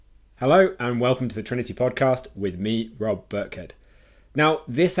Hello and welcome to the Trinity Podcast with me, Rob Burkhead. Now,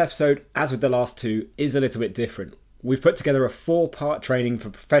 this episode, as with the last two, is a little bit different. We've put together a 4-part training for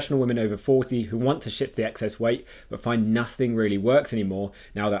professional women over 40 who want to shift the excess weight but find nothing really works anymore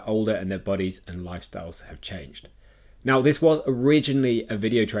now they're older and their bodies and lifestyles have changed. Now, this was originally a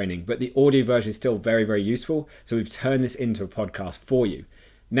video training, but the audio version is still very, very useful, so we've turned this into a podcast for you.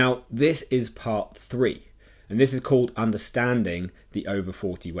 Now, this is part 3. And this is called Understanding the Over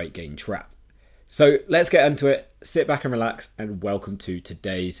 40 Weight Gain Trap. So let's get into it, sit back and relax, and welcome to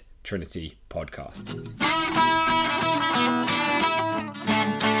today's Trinity Podcast.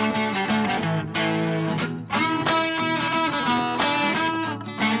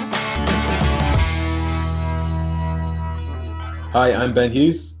 Hi, I'm Ben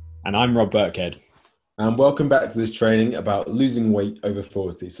Hughes. And I'm Rob Burkhead. And welcome back to this training about losing weight over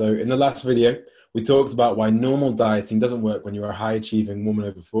 40. So in the last video, we talked about why normal dieting doesn't work when you're a high-achieving woman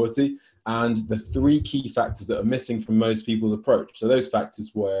over 40 and the 3 key factors that are missing from most people's approach. So those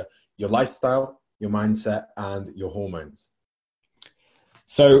factors were your lifestyle, your mindset, and your hormones.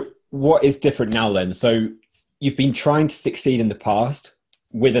 So what is different now then? So you've been trying to succeed in the past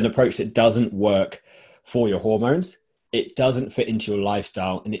with an approach that doesn't work for your hormones. It doesn't fit into your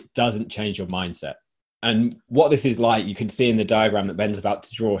lifestyle and it doesn't change your mindset. And what this is like, you can see in the diagram that Ben's about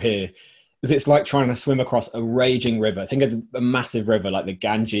to draw here, is it's like trying to swim across a raging river. Think of a massive river like the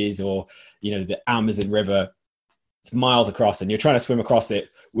Ganges or, the Amazon River. It's miles across and you're trying to swim across it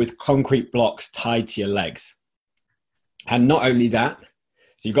with concrete blocks tied to your legs. And not only that,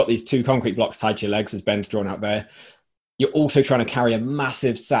 so you've got these 2 concrete blocks tied to your legs, as Ben's drawn out there. You're also trying to carry a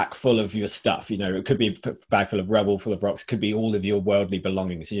massive sack full of your stuff. It could be a bag full of rubble, full of rocks. It could be all of your worldly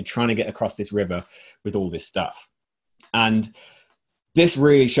belongings. So you're trying to get across this river with all this stuff. And this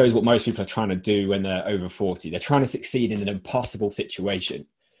really shows what most people are trying to do when they're over 40. They're trying to succeed in an impossible situation.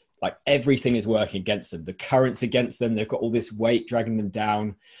 Like everything is working against them. The current's against them. They've got all this weight dragging them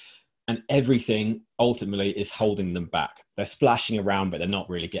down and everything ultimately is holding them back. They're splashing around, but they're not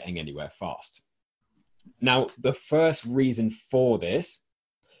really getting anywhere fast. Now, the first reason for this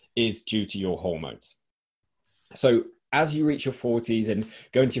is due to your hormones. So as you reach your 40s and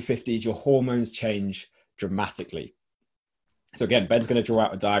go into your 50s, your hormones change dramatically. So again, Ben's going to draw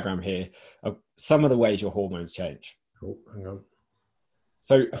out a diagram here of some of the ways your hormones change. Oh, hang on.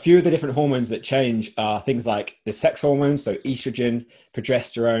 So a few of the different hormones that change are things like the sex hormones, so estrogen,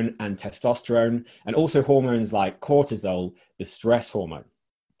 progesterone, and testosterone, and also hormones like cortisol, the stress hormone.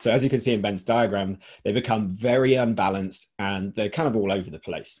 So as you can see in Ben's diagram, they become very unbalanced and they're kind of all over the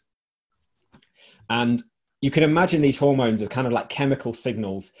place. And you can imagine these hormones as kind of like chemical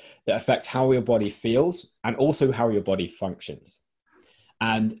signals that affect how your body feels and also how your body functions.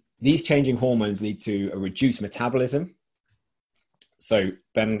 And these changing hormones lead to a reduced metabolism. So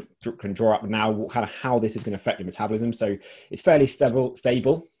Ben can draw up now kind of how this is going to affect your metabolism. So it's fairly stable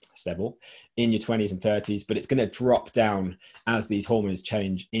in your 20s and 30s, but it's going to drop down as these hormones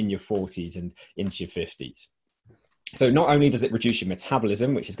change in your 40s and into your 50s. So not only does it reduce your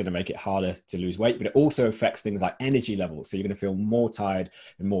metabolism, which is going to make it harder to lose weight, but it also affects things like energy levels. So you're going to feel more tired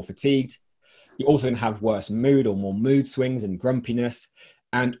and more fatigued. You're also going to have worse mood or more mood swings and grumpiness.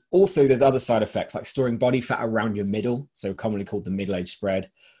 And also there's other side effects like storing body fat around your middle, so commonly called the middle age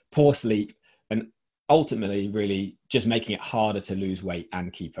spread, poor sleep, and ultimately really just making it harder to lose weight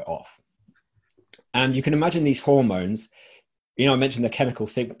and keep it off. And you can imagine these hormones, I mentioned the chemical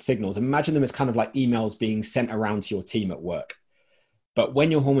signals. Imagine them as kind of like emails being sent around to your team at work. But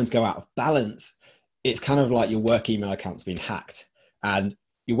when your hormones go out of balance, it's kind of like your work email account's been hacked and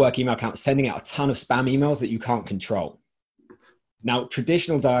your work email account sending out a ton of spam emails that you can't control. Now,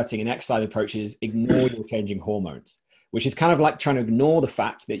 traditional dieting and exercise approaches ignore your changing hormones, which is kind of like trying to ignore the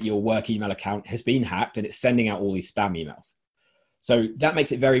fact that your work email account has been hacked and it's sending out all these spam emails. So that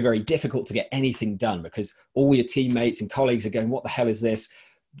makes it very, very difficult to get anything done because all your teammates and colleagues are going, what the hell is this?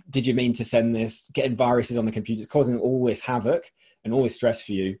 Did you mean to send this? Getting viruses on the computers, causing all this havoc and all this stress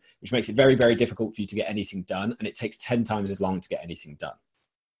for you, which makes it very, very difficult for you to get anything done. And it takes 10 times as long to get anything done.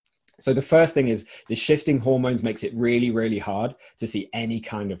 So the first thing is the shifting hormones makes it really, really hard to see any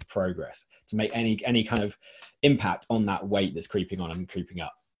kind of progress, to make any kind of impact on that weight that's creeping on and creeping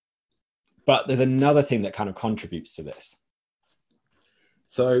up. But there's another thing that kind of contributes to this.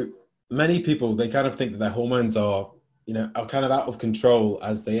 So many people, they kind of think that their hormones are kind of out of control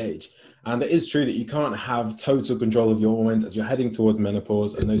as they age. And it is true that you can't have total control of your hormones as you're heading towards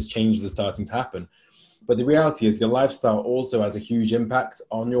menopause and those changes are starting to happen. But the reality is your lifestyle also has a huge impact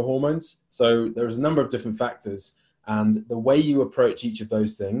on your hormones. So there's a number of different factors And the way you approach each of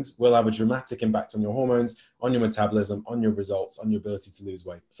those things will have a dramatic impact on your hormones, on your metabolism, on your results, on your ability to lose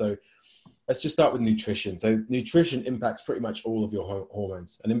weight. So let's just start with nutrition. So nutrition impacts pretty much all of your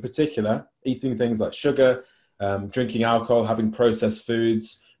hormones. And in particular, eating things like sugar, drinking alcohol, having processed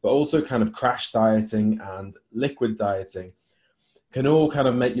foods, but also kind of crash dieting and liquid dieting can all kind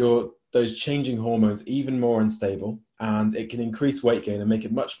of make those changing hormones even more unstable. And it can increase weight gain and make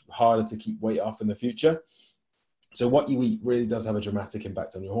it much harder to keep weight off in the future. So what you eat really does have a dramatic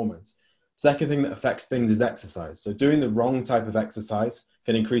impact on your hormones. Second thing that affects things is exercise. So doing the wrong type of exercise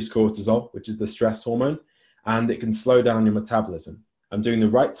can increase cortisol, which is the stress hormone, and it can slow down your metabolism. And doing the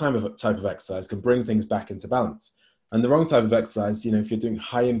right type of exercise can bring things back into balance. And the wrong type of exercise, if you're doing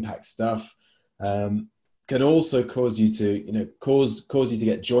high impact stuff, can also cause you to, cause you to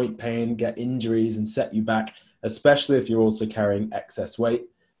get joint pain, get injuries, and set you back, especially if you're also carrying excess weight.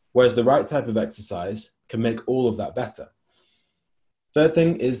 Whereas the right type of exercise can make all of that better. Third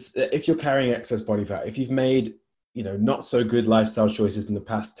thing is if you're carrying excess body fat, if you've made, not so good lifestyle choices in the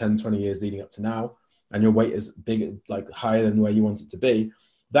past 10, 20 years leading up to now, and your weight is big, like higher than where you want it to be,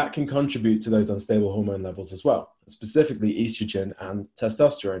 that can contribute to those unstable hormone levels as well, specifically estrogen and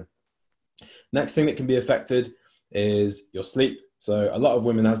testosterone. Next thing that can be affected is your sleep. So a lot of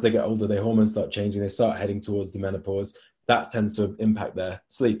women, as they get older, their hormones start changing, they start heading towards the menopause. That tends to impact their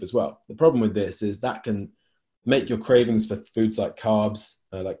sleep as well. The problem with this is that can make your cravings for foods like carbs,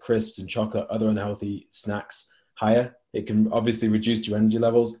 like crisps and chocolate, other unhealthy snacks higher. It can obviously reduce your energy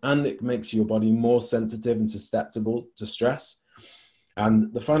levels, and it makes your body more sensitive and susceptible to stress.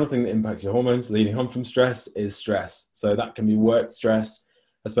 And the final thing that impacts your hormones leading on from stress is stress. So that can be work stress,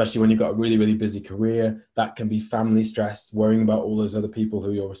 especially when you've got a really, really busy career. That can be family stress, worrying about all those other people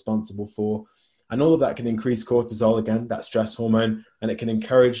who you're responsible for. And all of that can increase cortisol, again, that stress hormone, and it can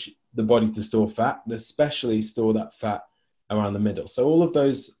encourage the body to store fat, and especially store that fat around the middle. So all of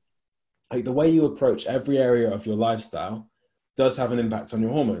those, like the way you approach every area of your lifestyle does have an impact on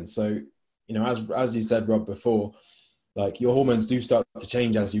your hormones. So, as you said, Rob, before, like your hormones do start to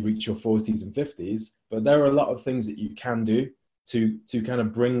change as you reach your 40s and 50s, but there are a lot of things that you can do to kind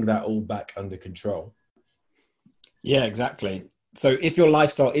of bring that all back under control. Yeah, exactly. So if your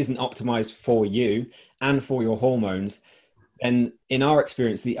lifestyle isn't optimized for you and for your hormones, then in our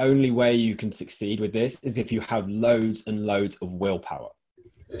experience, the only way you can succeed with this is if you have loads and loads of willpower,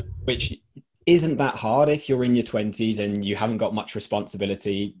 which isn't that hard if you're in your 20s and you haven't got much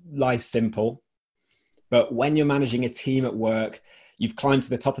responsibility. Life's simple. But when you're managing a team at work, you've climbed to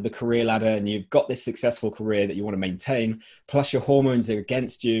the top of the career ladder and you've got this successful career that you want to maintain, plus your hormones are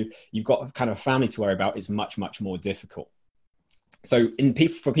against you, you've got kind of a family to worry about, it's much, much more difficult. So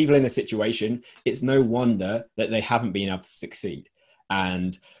for people in this situation, it's no wonder that they haven't been able to succeed,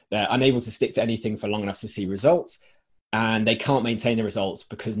 and they're unable to stick to anything for long enough to see results, and they can't maintain the results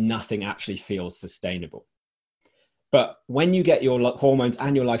because nothing actually feels sustainable. But when you get your hormones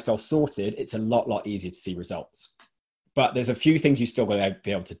and your lifestyle sorted, it's a lot easier to see results. But there's a few things you still got to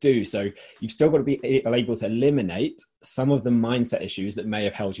be able to do. So you've still got to be able to eliminate some of the mindset issues that may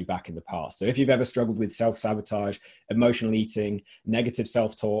have held you back in the past. So if you've ever struggled with self-sabotage, emotional eating, negative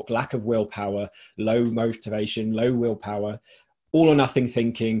self-talk, lack of willpower, low motivation, low willpower, all or nothing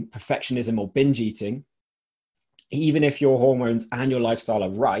thinking, perfectionism, or binge eating, even if your hormones and your lifestyle are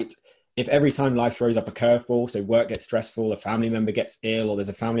right, if every time life throws up a curveball, so work gets stressful, a family member gets ill, or there's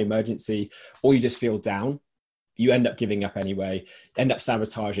a family emergency, or you just feel down, you end up giving up anyway, end up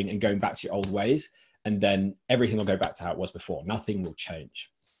sabotaging and going back to your old ways. And then everything will go back to how it was before. Nothing will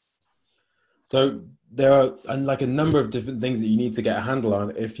change. So there are like a number of different things that you need to get a handle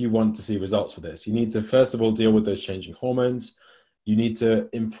on if you want to see results for this. You need to, first of all, deal with those changing hormones. You need to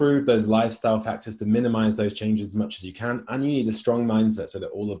improve those lifestyle factors to minimize those changes as much as you can. And you need a strong mindset so that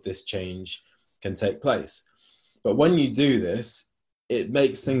all of this change can take place. But when you do this, it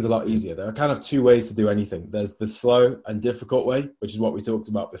makes things a lot easier. There are kind of two ways to do anything. There's the slow and difficult way, which is what we talked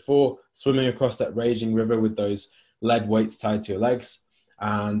about before, swimming across that raging river with those lead weights tied to your legs.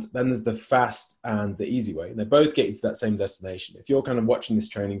 And then there's the fast and the easy way. And they both get you to that same destination. If you're kind of watching this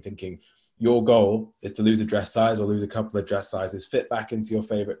training thinking your goal is to lose a dress size or lose a couple of dress sizes, fit back into your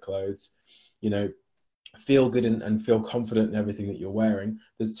favorite clothes, feel good and feel confident in everything that you're wearing,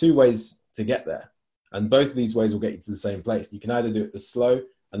 there's two ways to get there. And both of these ways will get you to the same place. You can either do it the slow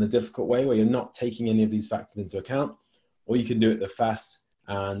and the difficult way, where you're not taking any of these factors into account, or you can do it the fast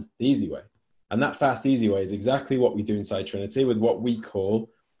and the easy way. And that fast, easy way is exactly what we do inside Trinity with what we call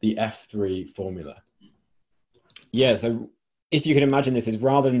the F3 formula. Yeah, so if you can imagine this is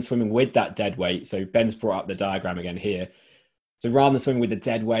rather than swimming with that dead weight, so Ben's brought up the diagram again here, So rather than swimming with a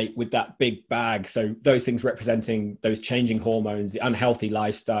dead weight, with that big bag, so those things representing those changing hormones, the unhealthy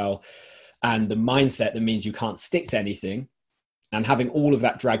lifestyle, and the mindset that means you can't stick to anything, and having all of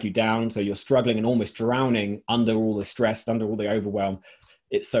that drag you down, so you're struggling and almost drowning under all the stress, under all the overwhelm.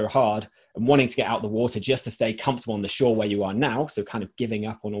 It's so hard, and wanting to get out of the water just to stay comfortable on the shore where you are now. So kind of giving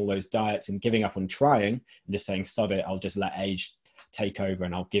up on all those diets and giving up on trying and just saying, sod it, I'll just let age take over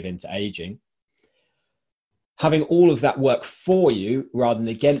and I'll give in to aging. Having all of that work for you rather than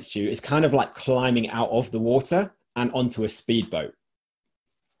against you is kind of like climbing out of the water and onto a speedboat.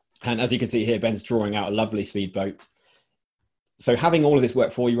 And as you can see here, Ben's drawing out a lovely speedboat. So having all of this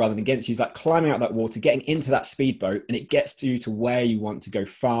work for you rather than against you is like climbing out that water, getting into that speedboat, and it gets you to where you want to go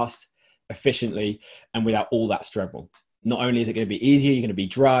fast, efficiently, and without all that struggle. Not only is it going to be easier, you're going to be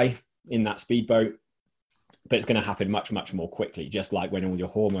dry in that speedboat, but it's going to happen much, much more quickly, just like when all your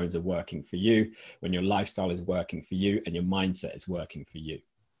hormones are working for you, when your lifestyle is working for you, and your mindset is working for you.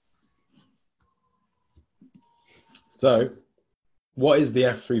 So what is the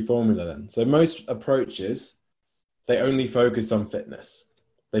F3 formula then? So most approaches, they only focus on fitness.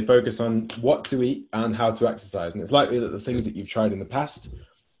 They focus on what to eat and how to exercise. And it's likely that the things that you've tried in the past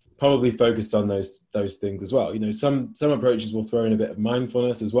probably focused on those things as well. You know, some approaches will throw in a bit of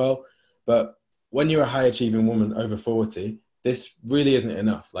mindfulness as well, but when you're a high achieving woman over 40, this really isn't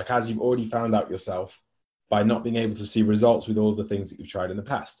enough. Like, as you've already found out yourself by not being able to see results with all the things that you've tried in the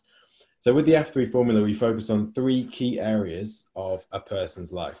past. So with the F3 formula, we focus on 3 key areas of a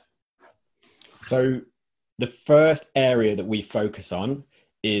person's life. So the first area that we focus on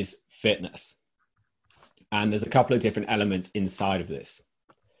is fitness. And there's a couple of different elements inside of this.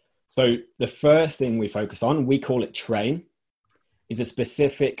 So the first thing we focus on, we call it train, is a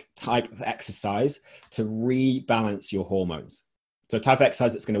specific type of exercise to rebalance your hormones. So a type of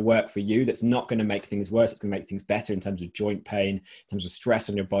exercise that's going to work for you, that's not going to make things worse, it's going to make things better in terms of joint pain, in terms of stress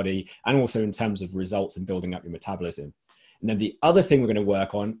on your body, and also in terms of results in building up your metabolism. And then the other thing we're going to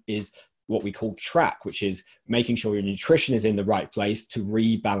work on is what we call track, which is making sure your nutrition is in the right place to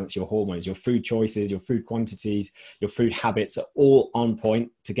rebalance your hormones. Your food choices, your food quantities, your food habits are all on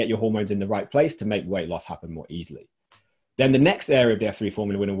point to get your hormones in the right place to make weight loss happen more easily. Then the next area of the F3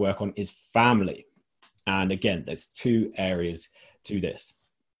 formula we're going to work on is family. And again, there's 2 areas to this.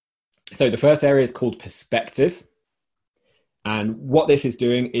 So the first area is called perspective. And what this is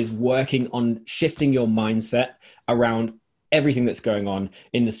doing is working on shifting your mindset around everything that's going on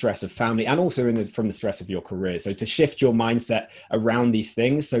in the stress of family and also from the stress of your career. So to shift your mindset around these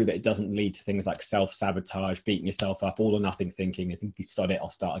things so that it doesn't lead to things like self-sabotage, beating yourself up, all or nothing thinking, I think you sod it, I'll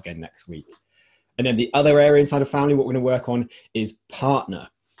start again next week. And then the other area inside of family, what we're going to work on is partner.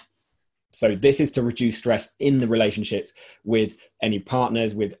 So this is to reduce stress in the relationships with any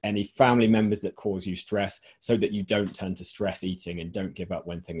partners, with any family members that cause you stress, so that you don't turn to stress eating and don't give up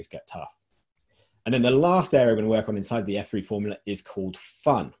when things get tough. And then the last area we're going to work on inside the F3 formula is called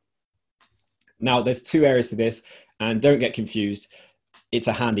fun. Now, there's 2 areas to this, and don't get confused. It's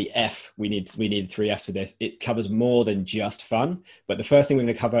a handy F. We need 3 Fs for this. It covers more than just fun. But the first thing we're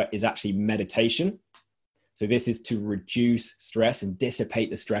going to cover is actually meditation. So this is to reduce stress and dissipate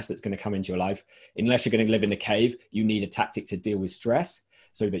the stress that's going to come into your life. Unless you're going to live in a cave, you need a tactic to deal with stress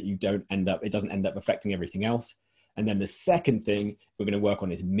so that it doesn't end up affecting everything else. And then the second thing we're going to work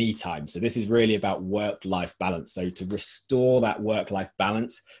on is me time. So this is really about work-life balance. So to restore that work-life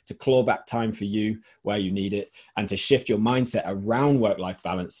balance, to claw back time for you where you need it, and to shift your mindset around work-life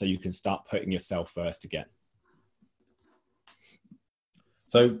balance so you can start putting yourself first again.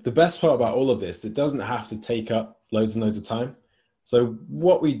 So the best part about all of this, it doesn't have to take up loads and loads of time. So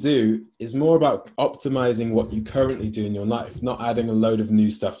what we do is more about optimizing what you currently do in your life, not adding a load of new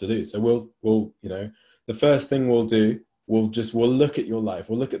stuff to do. So we'll the first thing we'll do, we'll look at your life.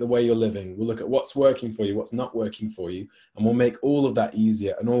 We'll look at the way you're living. We'll look at what's working for you, what's not working for you. And we'll make all of that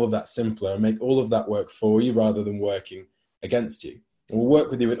easier and all of that simpler and make all of that work for you rather than working against you. And we'll work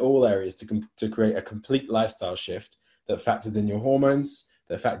with you in all areas to create a complete lifestyle shift that factors in your hormones,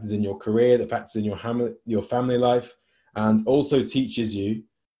 that factors in your career, that factors in your family life, and also teaches you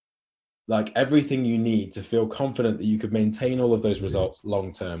like everything you need to feel confident that you could maintain all of those results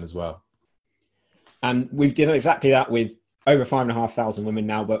long term as well. And we've done exactly that with over 5,500 women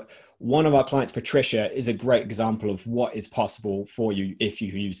now. But one of our clients, Patricia, is a great example of what is possible for you if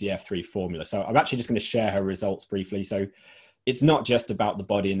you use the F3 formula. So I'm actually just going to share her results briefly. So it's not just about the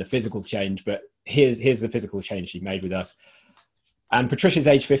body and the physical change, but here's the physical change she made with us. And Patricia's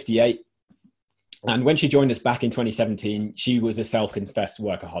age 58. And when she joined us back in 2017, she was a self-confessed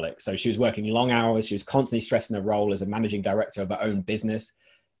workaholic. So she was working long hours. She was constantly stressing her role as a managing director of her own business.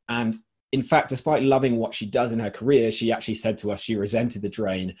 And in fact, despite loving what she does in her career, she actually said to us she resented the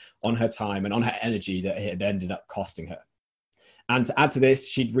drain on her time and on her energy that it had ended up costing her. And to add to this,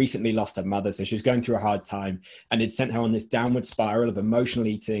 she'd recently lost her mother, so she was going through a hard time, and it sent her on this downward spiral of emotional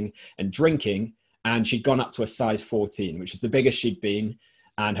eating and drinking, and she'd gone up to a size 14, which is the biggest she'd been,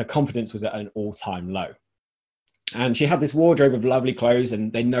 and her confidence was at an all-time low. And she had this wardrobe of lovely clothes,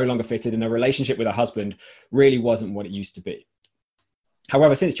 and they no longer fitted, and her relationship with her husband really wasn't what it used to be.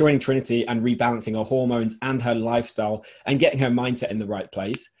 However, since joining Trinity and rebalancing her hormones and her lifestyle and getting her mindset in the right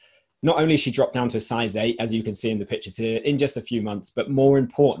place, not only has she dropped down to a size 8, as you can see in the pictures here, in just a few months, but more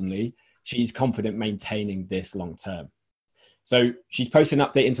importantly, she's confident maintaining this long term. So she's posted an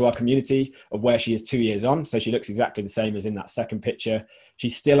update into our community of where she is 2 years on. So she looks exactly the same as in that second picture.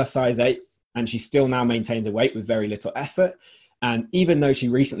 She's still a size 8, and she still now maintains her weight with very little effort. And even though she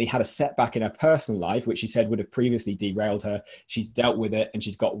recently had a setback in her personal life, which she said would have previously derailed her, she's dealt with it and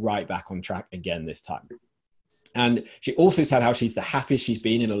she's got right back on track again this time. And she also said how she's the happiest she's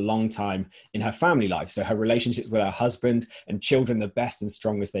been in a long time in her family life. So her relationships with her husband and children, the best and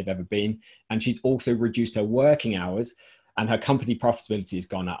strongest they've ever been. And she's also reduced her working hours, and her company profitability has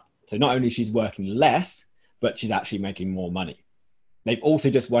gone up. So not only she's working less, but she's actually making more money. They've also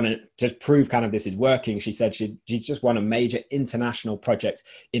just won, to prove kind of this is working, she said she just won a major international project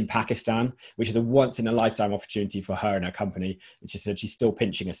in Pakistan, which is a once in a lifetime opportunity for her and her company. And she said she's still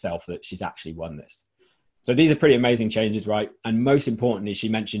pinching herself that she's actually won this. So these are pretty amazing changes, right? And most importantly, she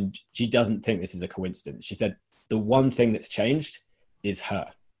mentioned she doesn't think this is a coincidence. She said the one thing that's changed is her.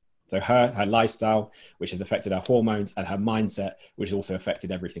 So her lifestyle, which has affected her hormones, and her mindset, which has also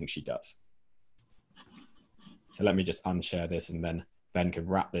affected everything she does. So let me just unshare this and then Ben can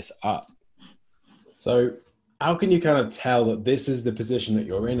wrap this up. So how can you kind of tell that this is the position that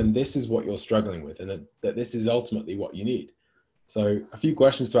you're in and this is what you're struggling with, and that this is ultimately what you need? So a few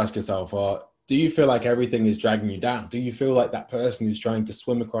questions to ask yourself are, do you feel like everything is dragging you down? Do you feel like that person who's trying to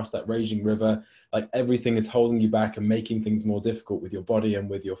swim across that raging river, like everything is holding you back and making things more difficult with your body and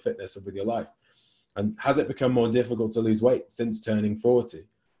with your fitness and with your life? And has it become more difficult to lose weight since turning 40?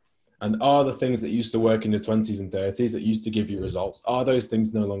 And are the things that used to work in your 20s and 30s that used to give you results, are those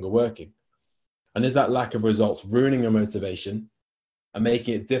things no longer working? And is that lack of results ruining your motivation and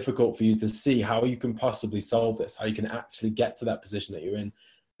making it difficult for you to see how you can possibly solve this, how you can actually get to that position that you're in,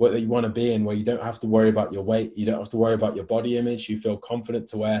 what you want to be in, where you don't have to worry about your weight, you don't have to worry about your body image, you feel confident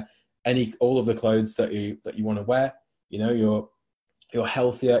to wear all of the clothes that you want to wear. You know, you're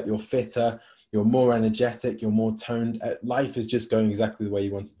healthier, you're fitter, you're more energetic, you're more toned. Life is just going exactly the way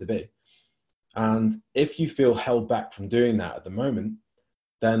you want it to be. And if you feel held back from doing that at the moment,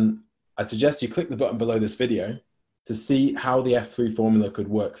 then I suggest you click the button below this video to see how the F3 formula could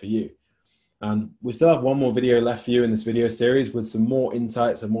work for you. And we still have one more video left for you in this video series with some more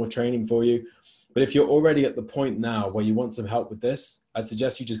insights and more training for you. But if you're already at the point now where you want some help with this, I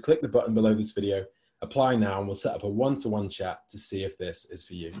suggest you just click the button below this video, apply now, and we'll set up a one-to-one chat to see if this is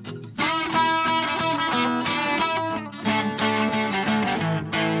for you.